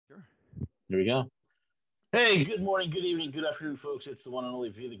Here we go. Hey, good morning, good evening, good afternoon, folks. It's the one and only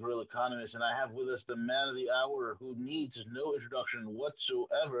V, the Guerrilla Economist, and I have with us the man of the hour who needs no introduction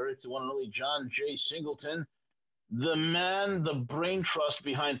whatsoever. It's the one and only John J. Singleton, the man, the brain trust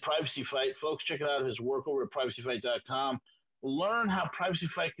behind Privacy Fight. Folks, check out his work over at PrivacyFight.com. Learn how Privacy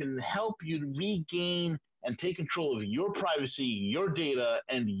Fight can help you regain and take control of your privacy, your data,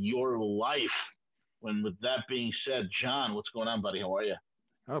 and your life. When with that being said, John, what's going on, buddy? How are you?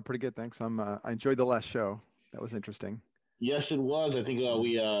 Oh, pretty good. Thanks. I enjoyed the last show. That was interesting. Yes, it was. I think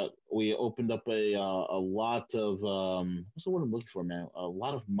we opened up a lot of what's the word I'm looking for, man? A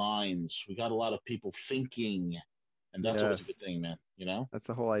lot of minds. We got a lot of people thinking, and that's always a Yes, good thing, man. You know, that's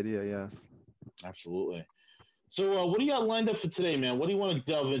the whole idea. Yes. absolutely. So, what do you got lined up for today, man? What do you want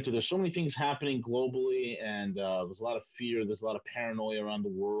to delve into? There's so many things happening globally, and there's a lot of fear. There's a lot of paranoia around the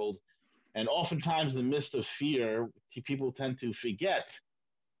world, and oftentimes, in the midst of fear, people tend to forget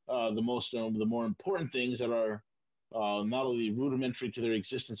the more important things that are not only rudimentary to their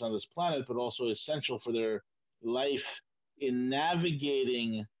existence on this planet, but also essential for their life in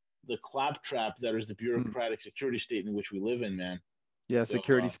navigating the claptrap that is the Hmm. bureaucratic security state in which we live in, man. Yeah, So,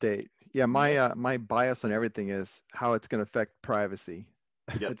 security state. Yeah, my yep, my bias on everything is how it's going to affect privacy.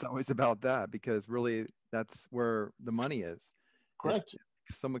 yep, It's always about that because really that's where the money is. If correct.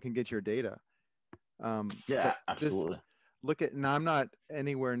 someone can get your data. Yeah, But this absolutely. look at now I'm not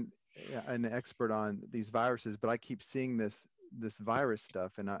anywhere an expert on these viruses, but I keep seeing this virus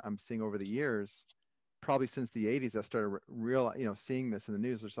stuff, and I'm seeing over the years, probably since the 80s, I started seeing this in the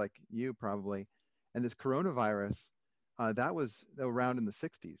news, just like you probably. And this coronavirus, that was around in the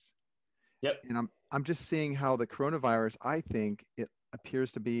 60s, Yep, and I'm just seeing how the coronavirus, I think it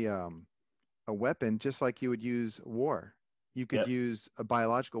appears to be a weapon, just like you would use war. You could yep, use a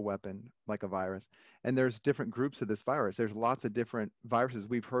biological weapon like a virus. And there's different groups of this virus. There's lots of different viruses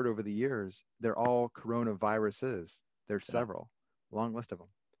we've heard over the years. They're all coronaviruses. There's yeah. several, long list of them.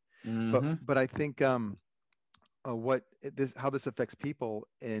 But Mm-hmm. but I think how this affects people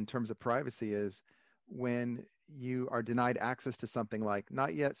in terms of privacy is when you are denied access to something like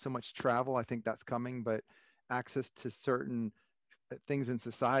not yet so much travel. I think that's coming, but access to certain things in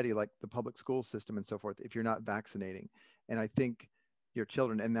society like the public school system and so forth if you're not vaccinating. And I think your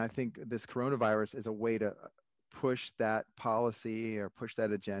children, and I think this coronavirus is a way to push that policy or push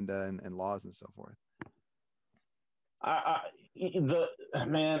that agenda and laws and so forth. I, the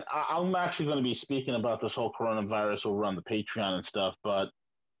man, I'm actually going to be speaking about this whole coronavirus over on the Patreon and stuff, but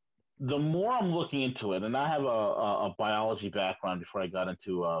the more I'm looking into it, and I have a biology background before I got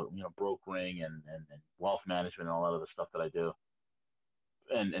into brokering and wealth management and all that other stuff that I do,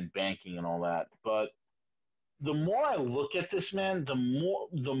 and banking and all that. But the more I look at this, man, the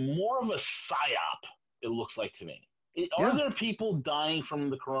more of a psyop it looks like to me. Are Yeah, there people dying from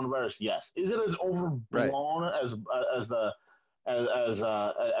the coronavirus? Yes. Is it as right. overblown as the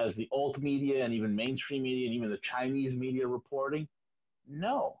as the alt media and even mainstream media and even the Chinese media reporting?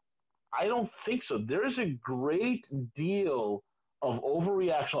 No, I don't think so. There's a great deal of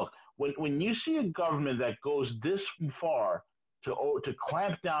overreaction. Look, when you see a government that goes this far to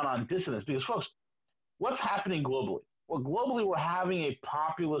clamp down on dissidents, because folks, what's happening globally? Well, globally, we're having a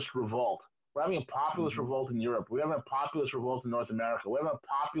populist revolt. We're having a populist Hmm. revolt in Europe. We're having a populist revolt in North America. We're having a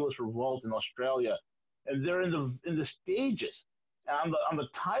populist revolt in Australia, and they're in the stages. And on the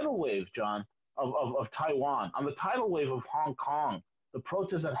tidal wave, John, of Taiwan, on the tidal wave of Hong Kong, the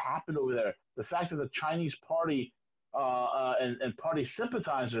protests that happened over there, the fact that the Chinese party and party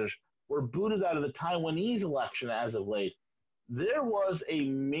sympathizers were booted out of the Taiwanese election as of late, there was a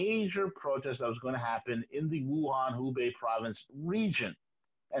major protest that was going to happen in the Wuhan, Hubei province region,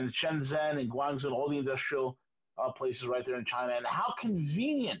 and Shenzhen and Guangzhou, all the industrial places right there in China. And how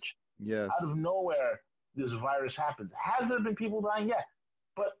convenient out Yes. of nowhere this virus happens. Has there been people dying? Yeah.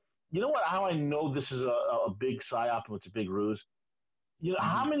 But you know what? How I know this is a big psyop and it's a big ruse? You know, Hmm.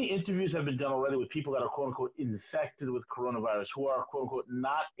 how many interviews have been done already with people that are quote unquote infected with coronavirus who are quote unquote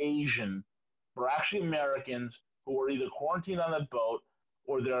not Asian, but are actually Americans who are either quarantined on that boat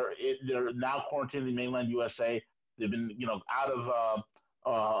or they're now quarantined in mainland USA. They've been out of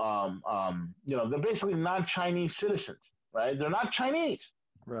they're basically non-Chinese citizens, right? They're not Chinese.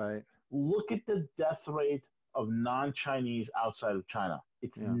 Right. Look at the death rate of non-Chinese outside of China.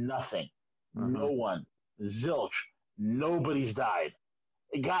 It's Yeah. nothing. No Uh-huh. one. Zilch. Nobody's died.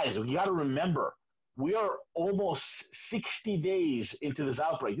 Hey, guys, you got to remember, we are almost 60 days into this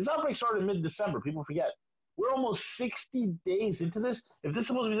outbreak. This outbreak started in mid-December. People forget. We're almost 60 days into this. If this is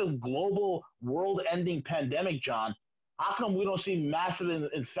supposed to be a global, world-ending pandemic, John, how come we don't see massive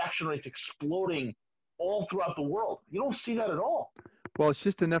infection rates exploding all throughout the world? You don't see that at all. Well, it's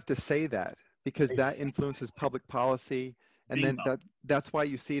just enough to say that because that Exactly. influences public policy. And then Bingo. that's why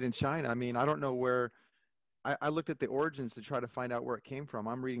you see it in China. I mean, I don't know where I looked at the origins to try to find out where it came from.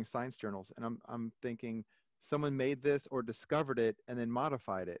 I'm reading science journals and I'm thinking someone made this or discovered it and then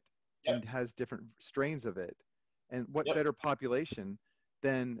modified it Yep. and has different strains of it. And what Yep. better population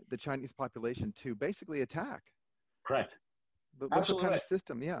than the Chinese population to basically attack? Correct. But look what Absolutely kind right. of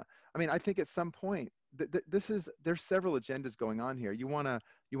system. Yeah. I mean, I think at some point there's several agendas going on here. You want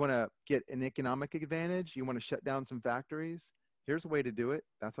to get an economic advantage. You want to shut down some factories. Here's a way to do it.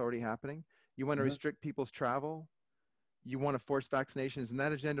 That's already happening. You want to Mhm. restrict people's travel. You want to force vaccinations. And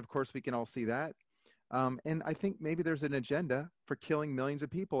that agenda, of course, we can all see that. And I think maybe there's an agenda for killing millions of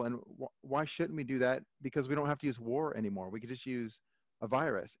people. And why shouldn't we do that? Because we don't have to use war anymore. We could just use a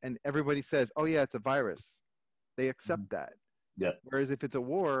virus. And everybody says, oh, yeah, it's a virus. They accept Mhm. that. Yep. Whereas if it's a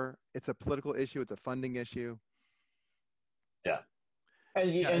war, it's a political issue, it's a funding issue. Yeah.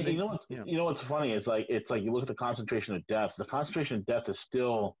 And Yeah, and you then know what, yeah, you know what's funny? It's like you look at the concentration of death. The concentration of death is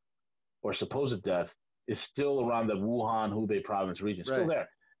still, or supposed death, is still around the Wuhan Hubei province region. Still right. there.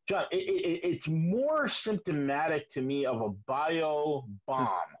 John, it's more symptomatic to me of a bio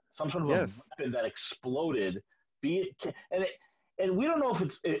bomb, some sort of a Yes. weapon that exploded. Be it, and we don't know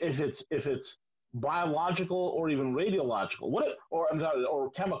if it's biological or even radiological.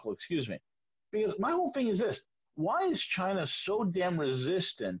 Or chemical? Excuse me. Because my whole thing is this: why is China so damn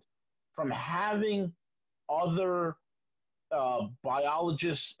resistant from having other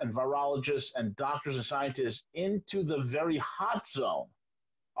biologists and virologists and doctors and scientists into the very hot zone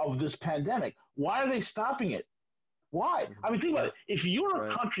of this pandemic? Why are they stopping it? Why? I mean, think about Right. it. If you're a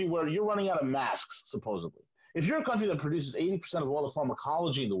Right. country where you're running out of masks, supposedly, if you're a country that produces 80% of all the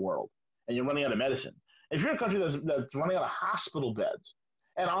pharmacology in the world and you're running out of medicine, if you're a country that's running out of hospital beds,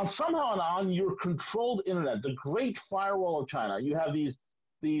 and on your controlled internet, the great firewall of China, you have these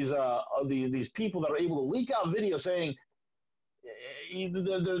people that are able to leak out videos saying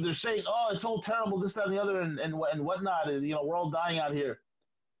they're saying, "Oh, it's all terrible, this, that, and the other, and whatnot. We're all dying out here."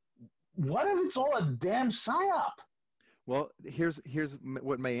 What if it's all a damn psyop? Well, here's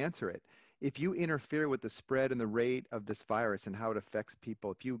what may answer it. If you interfere with the spread and the rate of this virus and how it affects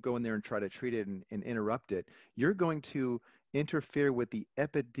people, if you go in there and try to treat it and interrupt it, you're going to interfere with the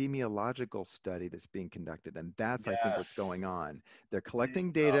epidemiological study that's being conducted. And that's, I think, what's Yes. going on. They're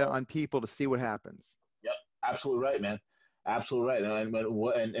collecting data Bingo. on people to see what happens. Yep. Absolutely right, man. Absolutely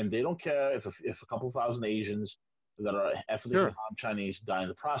right. And they don't care if a couple thousand Asians that are ethnically Sure. Han Chinese die in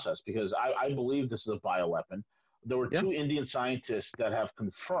the process, because I believe this is a bioweapon. There were Yeah. two Indian scientists that have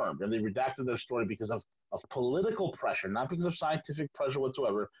confirmed, and they redacted their story because of political pressure, not because of scientific pressure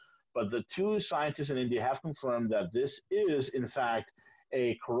whatsoever. But the two scientists in India have confirmed that this is, in fact,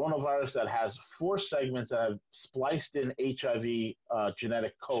 a coronavirus that has four segments that have spliced in HIV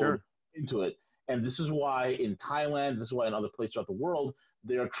genetic code Sure. into it. And this is why in Thailand, this is why in other places throughout the world,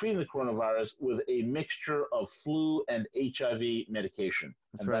 they are treating the coronavirus with a mixture of flu and HIV medication.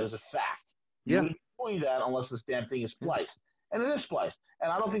 That's And that right. is a fact. You Yeah. wouldn't be doing that unless this damn thing is Yeah. spliced. And it is spliced.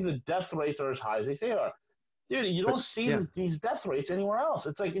 And I don't think the death rates are as high as they say they are. Dude, you But don't see yeah. these death rates anywhere else.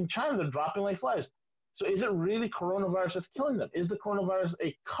 It's like in China, they're dropping like flies. So is it really coronavirus that's killing them? Is the coronavirus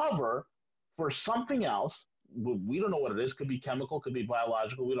a cover for something else? We don't know what it is. Could be chemical, could be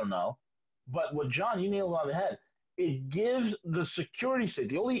biological. We don't know. But what John, you nailed on the head. It gives the security state.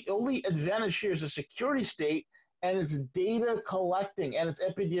 The only advantage here is the security state and its data collecting and its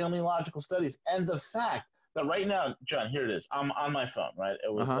epidemiological studies and the fact that right now, John, here it is. I'm on my phone. Right,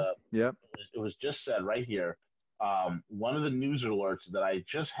 Uh-huh. Yep. it was just said right here. One of the news alerts that I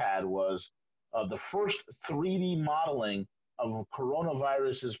just had was the first 3D modeling of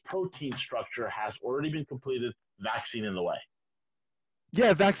coronavirus's protein structure has already been completed. Vaccine in the way.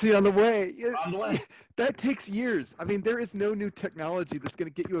 Yeah, vaccine on the way. On the way. That takes years. I mean, there is no new technology that's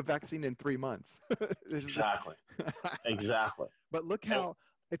going to get you a vaccine in 3 months. Exactly. Exactly. But look And, how,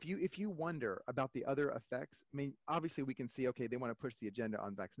 if you wonder about the other effects, I mean, obviously we can see, okay, they want to push the agenda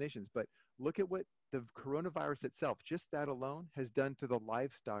on vaccinations, but look at what the coronavirus itself, just that alone, has done to the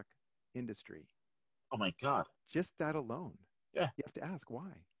livestock industry. oh my God. Just that alone. Yeah. You have to ask why.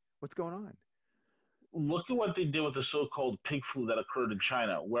 What's going on? Look at what they did with the so-called pig flu that occurred in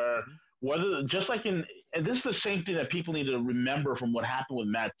China, where Hmm. whether just like in, and this is the same thing that people need to remember from what happened with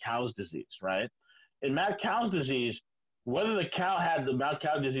mad cow's disease, right? In mad cow's disease, whether the cow had the mad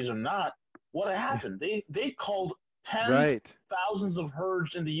cow disease or not, what Yeah. happened? They culled tens Right. of thousands of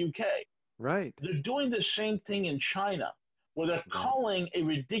herds in the UK. Right. They're doing the same thing in China, where they're Yeah. culling a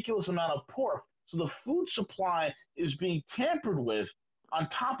ridiculous amount of pork. So the food supply is being tampered with on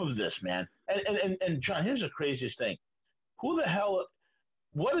top of this, man. And John, here's the craziest thing. Who the hell?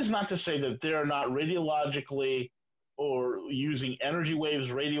 what is not to say that they're not radiologically or using energy waves,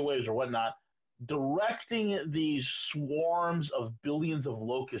 radio waves, or whatnot, directing these swarms of billions of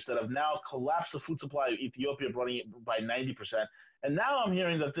locusts that have now collapsed the food supply of Ethiopia, running it by 90%. And now I'm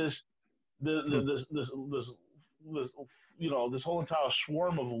hearing that this this whole entire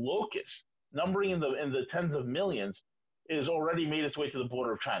swarm of locusts, numbering in the tens of millions, is already made its way to the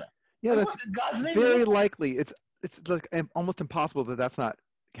border of China. Yeah, Like, that's what in God's name? very likely. It's like almost impossible that that's not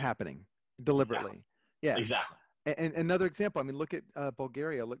happening Exactly. deliberately. Yeah. Exactly. And another example, I mean, look at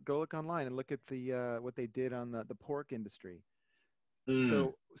Bulgaria. Go look online and look at the what they did on the pork industry.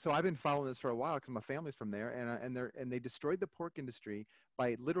 Mm. So I've been following this for a while because my family's from there, and they destroyed the pork industry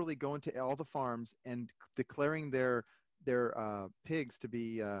by literally going to all the farms and declaring their pigs to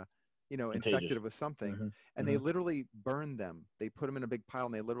be Contagious. infected with something, Mm-hmm. and Mm-hmm. they literally burned them. They put them in a big pile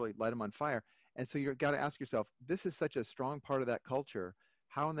and they literally light them on fire. And so you've got to ask yourself, this is such a strong part of that culture.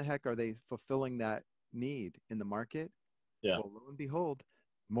 How in the heck are they fulfilling that need in the market? Yeah. Well, lo and behold,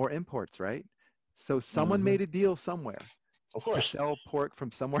 more imports, right? So someone Mm-hmm. made a deal somewhere Of to course. sell pork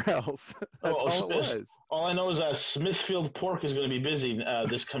from somewhere else. That's Oh, all it was. all I know is that Smithfield Pork is going to be busy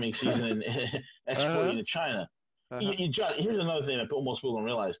this coming season in exporting Uh-huh. to China. Uh-huh. John, here's another thing that most people don't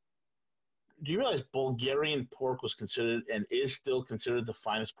realize. Do you realize Bulgarian pork was considered and is still considered the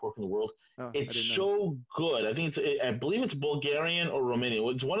finest pork in the world? Oh, I It's didn't know. so good. I believe it's Bulgarian or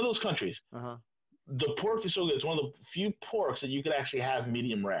Romanian. It's one of those countries. Uh-huh. The pork is so good. It's one of the few porks that you could actually have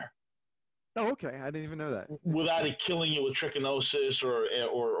medium rare Oh, okay. I didn't even know that. without Interesting. it killing you with trichinosis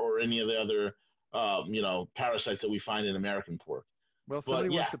or any of the other parasites that we find in American pork. Well, somebody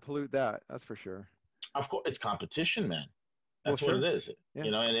But wants yeah, to pollute that. That's for sure. of course, it's competition, man. Well, That's what it sure. is.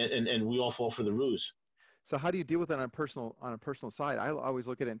 Yeah. And we all fall for the ruse. So how do you deal with that on a personal side? I always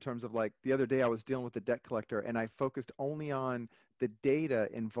look at it in terms of, like, the other day I was dealing with a debt collector and I focused only on the data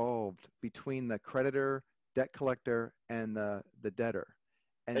involved between the creditor, debt collector, and the debtor.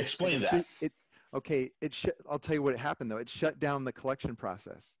 And Explain that. I'll tell you what happened though. It shut down the collection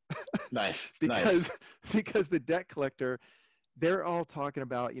process Nice, nice. because because the debt collector, they're all talking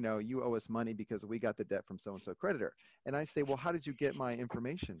about, you owe us money because we got the debt from so and so creditor. And I say, well, how did you get my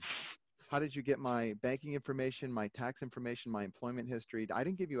information? How did you get my banking information, my tax information, my employment history? I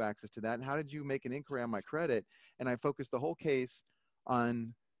didn't give you access to that. And how did you make an inquiry on my credit? And I focused the whole case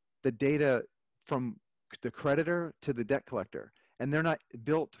on the data from the creditor to the debt collector. And they're not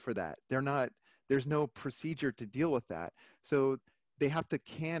built for that. There's no procedure to deal with that. So they have to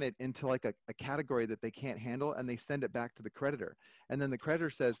can it into like a category that they can't handle, and they send it back to the creditor. And then the creditor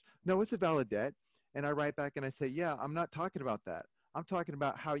says, no, it's a valid debt. And I write back and I say, yeah, I'm not talking about that. I'm talking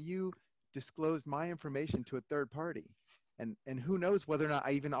about how you disclosed my information to a third party. And who knows whether or not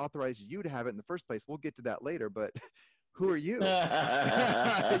I even authorized you to have it in the first place. We'll get to that later, but who are you?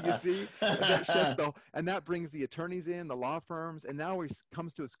 You see? And that brings the attorneys in, the law firms, and now it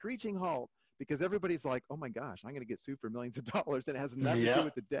comes to a screeching halt because everybody's like, oh my gosh, I'm going to get sued for millions of dollars, and it has nothing to do Yep.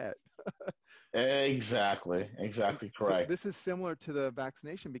 with the debt. Exactly. And Exactly so correct. this is similar to the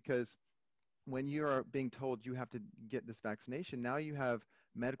vaccination, because when you are being told you have to get this vaccination, now you have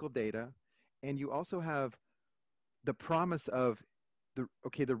medical data, and you also have the promise of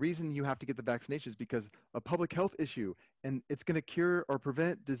the reason you have to get the vaccination is because a public health issue and it's going to cure or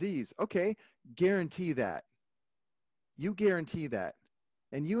prevent disease. Okay, guarantee that. You guarantee that.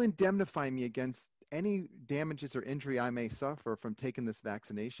 And you indemnify me against any damages or injury I may suffer from taking this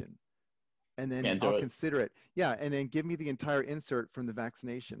vaccination. And then Can't I'll do it. consider it. Yeah, and then give me the entire insert from the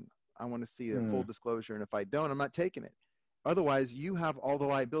vaccination. I want to see a full Mm, disclosure. And if I don't, I'm not taking it. Otherwise, you have all the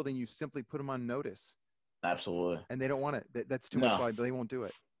liability and you simply put them on notice. absolutely. And they don't want it. That's too much No, liability. They won't do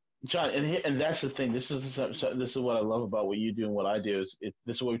it. John, and that's the thing. This is what I love about what you do and what I do.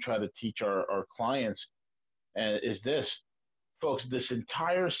 This is what we try to teach our clients, and is this, folks. This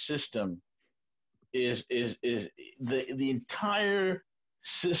entire system is the entire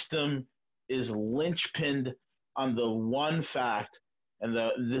system is linchpinned on the one fact, and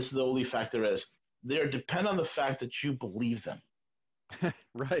this is the only fact there is. They're depend on the fact that you believe them.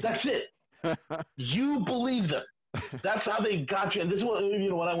 Right. That's it. You believe them. That's how they got you. And this is what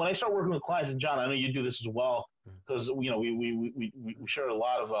when I start working with clients, and John, I know you do this as well, because we share a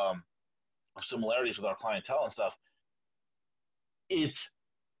lot of similarities with our clientele and stuff. It's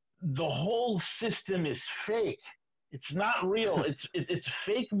the whole system is fake. It's not real. It's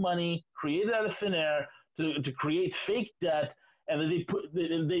fake money created out of thin air to create fake debt, and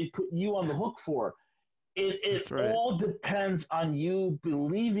then they put you on the hook for it That's right. all depends on you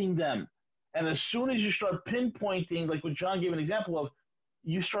believing them. And as soon as you start pinpointing, like what John gave an example of,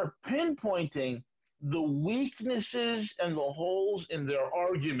 you start pinpointing the weaknesses and the holes in their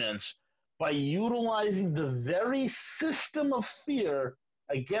arguments by utilizing the very system of fear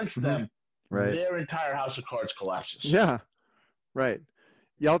against Hmm. them, Right. their entire house of cards collapses. Yeah. Right.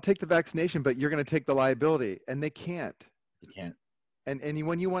 Y'all take the vaccination, but you're going to take the liability, and they can't. You can't. And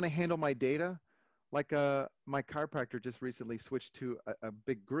when you want to handle my data, like my chiropractor just recently switched to a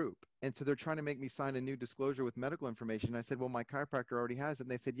big group, and so they're trying to make me sign a new disclosure with medical information. I said, well, my chiropractor already has it,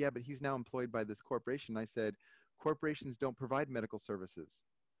 and they said, yeah, but he's now employed by this corporation. I said, corporations don't provide medical services.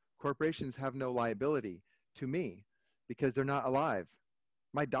 Corporations have no liability to me because they're not alive.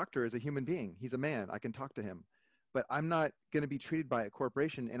 My doctor is a human being. He's a man. I can talk to him. But I'm not going to be treated by a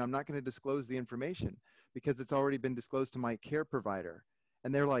corporation, and I'm not going to disclose the information because it's already been disclosed to my care provider.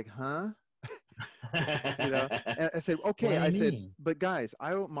 And they're like, huh? You know? And I said, What okay. do you I said, mean? but guys,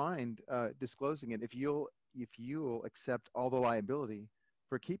 I don't mind disclosing it if you'll accept all the liability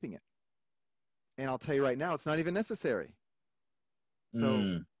for keeping it. And I'll tell you right now, it's not even necessary. So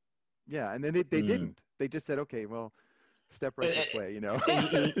Mm, yeah, and then they mm. didn't. They just said, okay, well, step right And, this way, you know.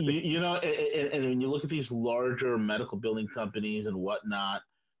 They you know, and when you look at these larger medical billing companies and whatnot,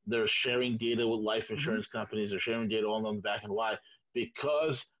 they're sharing data with life Mhm. insurance companies. They're sharing data all on the back and why?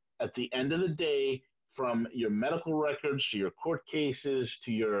 Because at the end of the day, from your medical records to your court cases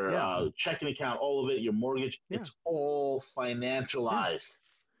to your Yeah, checking account, all of it, your mortgage, yeah, it's all yeah, financialized.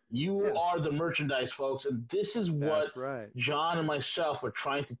 You yeah. are the merchandise, folks. And this is what That's right. John and myself are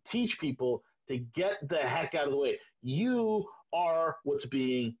trying to teach people to get the heck out of the way. You are what's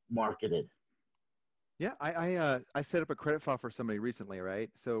being marketed. Yeah, I set up a credit file for somebody recently, right?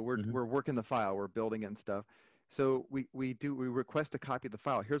 So we're Mm-hmm. we're working the file, we're building it and stuff. So we request a copy of the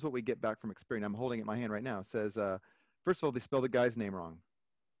file. Here's what we get back from Experian. I'm holding it in my hand right now. It says, first of all, they spelled the guy's name wrong.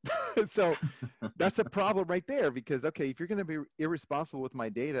 So that's a problem right there because okay, if you're going to be irresponsible with my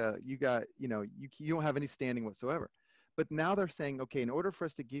data, you don't have any standing whatsoever. But now they're saying, okay, in order for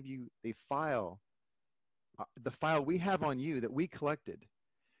us to give you the file we have on you that we collected,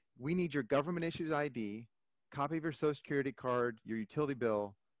 we need your government issued ID, copy of your social security card, your utility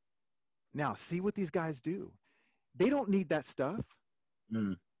bill. Now, see what these guys do. They don't need that stuff.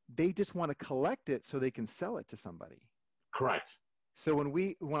 Mm, They just want to collect it so they can sell it to somebody. correct. So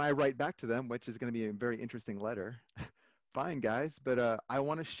when I write back to them, which is going to be a very interesting letter, fine guys, but I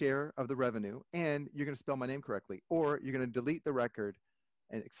want a share of the revenue and you're going to spell my name correctly or you're going to delete the record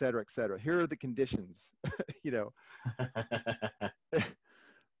and et cetera, et cetera. Here are the conditions, you know.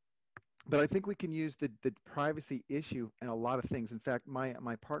 But I think we can use the privacy issue in a lot of things. In fact,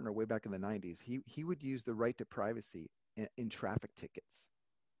 my partner way back in the 90s, he would use the right to privacy in traffic tickets.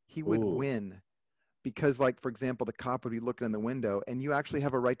 He would Ooh. win because, like, for example, the cop would be looking in the window and you actually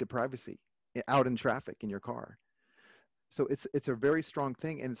have a right to privacy out in traffic in your car. So it's a very strong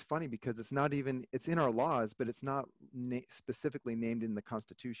thing. And it's funny because it's in our laws, but it's not specifically named in the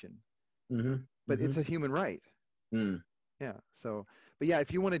Constitution. Mm-hmm. But Mm-hmm. it's a human right. Mm. Yeah. So, but yeah,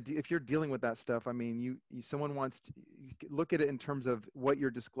 if you're dealing with that stuff, I mean, someone wants to look at it in terms of what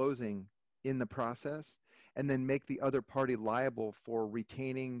you're disclosing in the process, and then make the other party liable for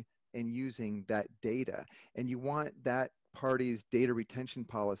retaining and using that data. And you want that party's data retention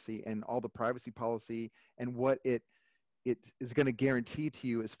policy and all the privacy policy and what it is going to guarantee to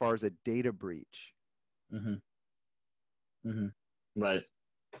you as far as a data breach. Mm-hmm. Mm-hmm. Right.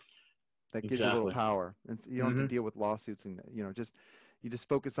 That gives you a little Exactly. power, and so you don't have to Mm-hmm. deal with lawsuits and you just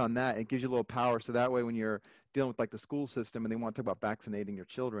focus on that. It gives you a little power, so that way when you're dealing with like the school system and they want to talk about vaccinating your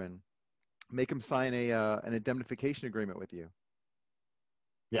children, make them sign an indemnification agreement with you,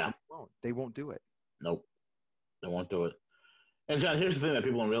 Yeah. and they won't do it. Nope. They won't do it. And John, here's the thing that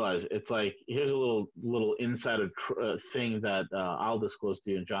people don't realize. It's like here's a little insider thing that I'll disclose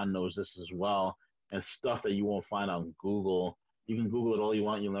to you, and John knows this as well, and stuff that you won't find on Google. You can Google it all you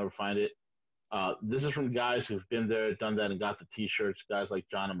want, you'll never find it. This is from guys who've been there, done that, and got the T-shirts. Guys like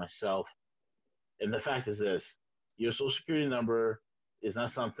John and myself. And the fact is this: your social security number is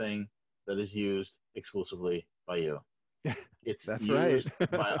not something that is used exclusively by you. It's That's right. used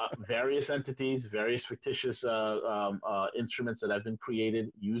by various entities, various fictitious instruments that have been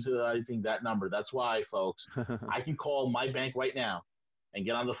created utilizing that number. That's why, folks, I can call my bank right now and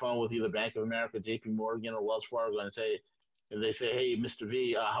get on the phone with either Bank of America, JP Morgan, or Wells Fargo and say, if they say, hey, Mr.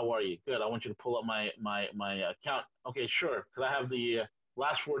 V, how are you? Good. I want you to pull up my account. Okay, sure. Could I have the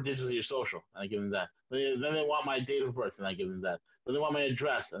last four digits of your social? And I give them that. Then they want my date of birth, and I give them that. Then they want my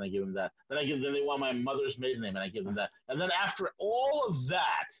address, and I give them that. Then they want my mother's maiden name, and I give them that. And then after all of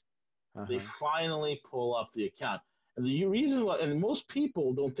that, they Uh-huh. finally pull up the account. And the reason why, and most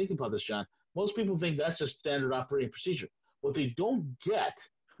people don't think about this, John. Most people think that's just standard operating procedure. What they don't get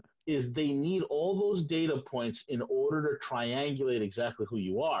is they need all those data points in order to triangulate exactly who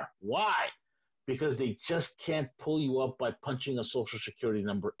you are. Why? Because they just can't pull you up by punching a social security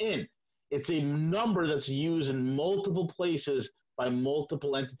number in. It's a number that's used in multiple places by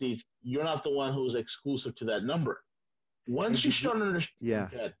multiple entities. You're not the one who's exclusive to that number. Once And you start to understand,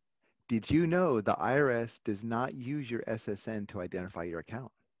 yeah. Did you know the IRS does not use your SSN to identify your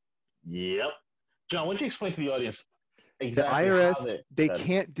account? Yep. John, why don't you explain to the audience The exactly how IRS, they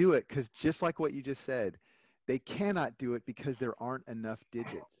can't do it because just like what you just said, they cannot do it because there aren't enough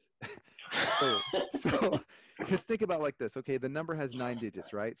digits. So because think about it like this. Okay, the number has 9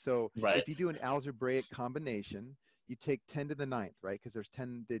 digits, right? So right. if you do an algebraic combination, you take 10 to the 9th, right? Because there's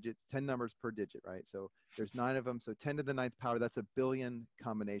 10 digits, 10 numbers per digit, right? So there's 9 of them. So 10 to the 9th power, that's a billion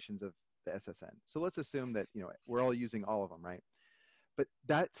combinations of the SSN. So let's assume that, we're all using all of them, right? But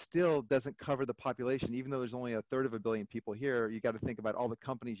that still doesn't cover the population. Even though there's only 1/3 of a billion people here, you got to think about all the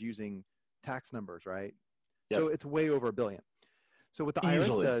companies using tax numbers, right? Yep. So it's way over 1 billion. So what the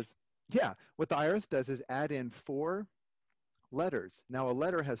IRS does, what the IRS does is add in 4 letters. Now a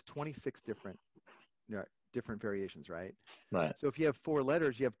letter has 26 different variations, right? Right. So if you have 4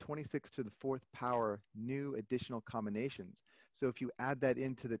 letters, you have 26 to the 4th power new additional combinations. So if you add that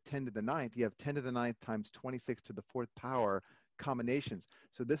into the 10 to the 9th, you have 10 to the 9th times 26 to the 4th power combinations.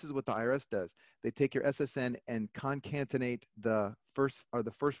 So this is what the IRS does. They take your SSN and concatenate the first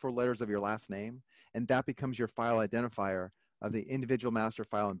 4 letters of your last name, and that becomes your file identifier of the individual master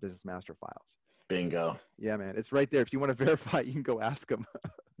file and business master files. Bingo. Yeah, man. It's right there. If you want to verify, you can go ask them.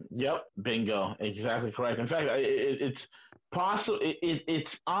 Yep. Bingo. Exactly correct. In fact, it's possible.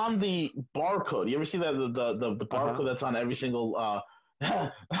 It's on the barcode. You ever see that the barcode that's on every single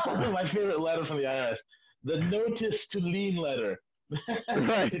my favorite letter from the IRS, the notice to lien letter.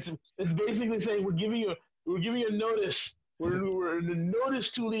 Right. It's basically saying we're giving you a notice. We're in the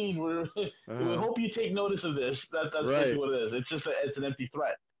notice to lien. We hope you take notice of this. That's right. Basically what it is. It's just it's an empty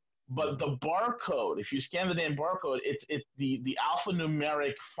threat. But the barcode, if you scan the damn barcode, it's the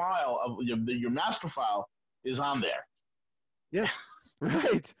alphanumeric file of your master file is on there. Yeah,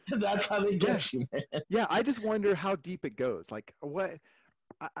 right. That's how they get you, man. Yeah, I just wonder how deep it goes. Like what?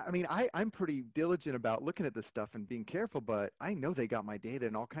 I mean, I'm pretty diligent about looking at this stuff and being careful, but I know they got my data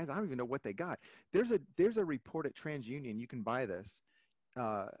and all kinds. I don't even know what they got. There's a report at TransUnion. You can buy this.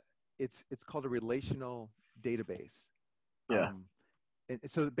 It's called a relational database. Yeah. And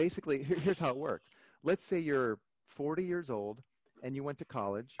so basically, here's how it works. Let's say you're 40 years old and you went to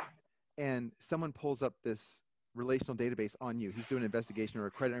college, and someone pulls up this relational database on you. He's doing an investigation or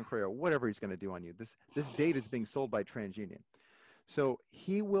a credit inquiry or whatever he's going to do on you. This data is being sold by TransUnion. So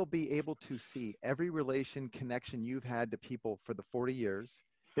he will be able to see every relation connection you've had to people for the 40 years,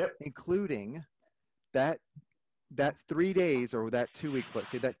 including that 3 days or that 2 weeks, let's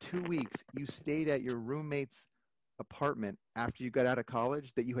say that 2 weeks you stayed at your roommate's apartment after you got out of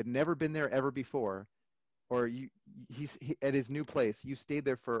college, that you had never been there ever before, or he's at his new place, you stayed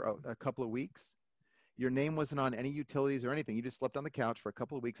there for a couple of weeks. Your name wasn't on any utilities or anything. You just slept on the couch for a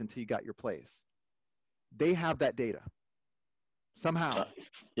couple of weeks until you got your place. They have that data. Somehow.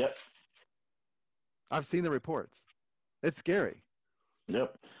 Yep. I've seen the reports. It's scary.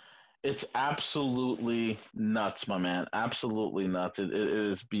 Yep. It's absolutely nuts, my man. Absolutely nuts. It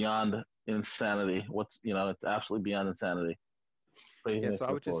is beyond insanity. It's absolutely beyond insanity. Yeah, so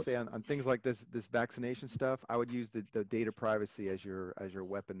I would just say on things like this vaccination stuff, I would use the data privacy as your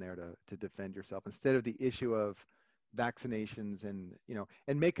weapon there to defend yourself, instead of the issue of vaccinations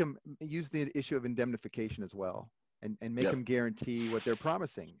and make them use the issue of indemnification as well. And make them guarantee what they're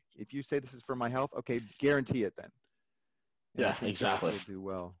promising. If you say this is for my health, okay, guarantee it then. And yeah, exactly. You'll do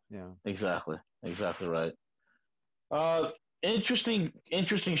well. Yeah. Exactly right.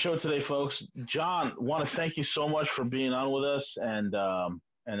 Interesting show today, folks. John, want to thank you so much for being on with us. And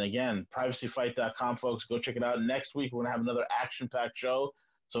again, PrivacyFight.com, folks. Go check it out. Next week, we're going to have another action-packed show.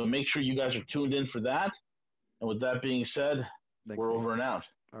 So make sure you guys are tuned in for that. And with that being said, we're over and out.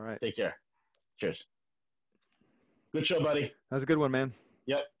 All right. Take care. Cheers. Good show, buddy. That was a good one, man.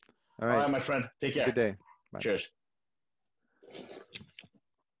 Yep. All right, my friend. Take care. Good day. Bye. Cheers.